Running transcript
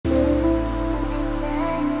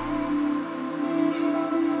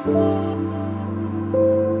The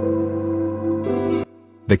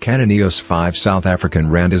Canon EOS R5 South African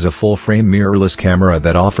RAND is a full-frame mirrorless camera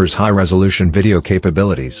that offers high-resolution video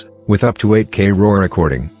capabilities, with up to 8K RAW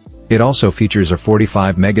recording. It also features a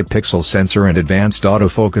 45-megapixel sensor and advanced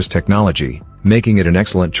autofocus technology, making it an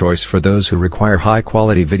excellent choice for those who require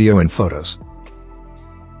high-quality video and photos.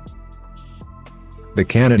 The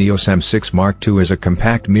Canon EOS M6 Mark II is a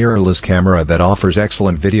compact mirrorless camera that offers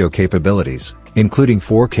excellent video capabilities, including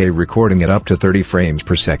 4K recording at up to 30 frames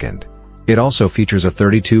per second. It also features a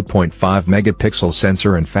 32.5-megapixel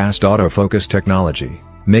sensor and fast autofocus technology,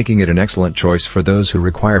 making it an excellent choice for those who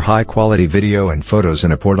require high-quality video and photos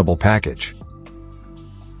in a portable package.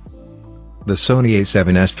 The Sony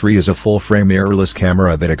A7S III is a full-frame mirrorless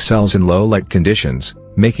camera that excels in low-light conditions,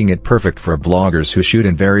 making it perfect for vloggers who shoot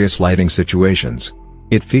in various lighting situations.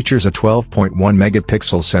 It features a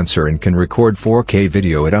 12.1-megapixel sensor and can record 4K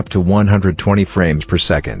video at up to 120 frames per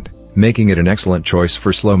second, making it an excellent choice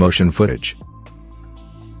for slow-motion footage.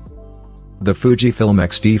 The Fujifilm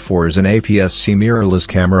X-T4 is an APS-C mirrorless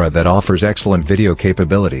camera that offers excellent video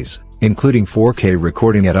capabilities, including 4K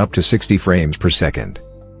recording at up to 60 frames per second.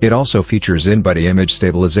 It also features in-body image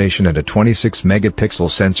stabilization and a 26-megapixel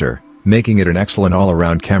sensor, making it an excellent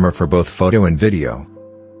all-around camera for both photo and video.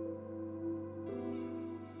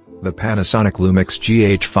 The Panasonic Lumix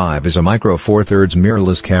GH5 is a micro four thirds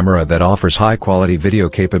mirrorless camera that offers high-quality video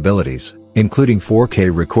capabilities, including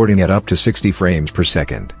 4K recording at up to 60 frames per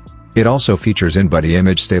second. It also features in-body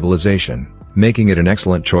image stabilization, making it an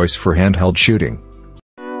excellent choice for handheld shooting.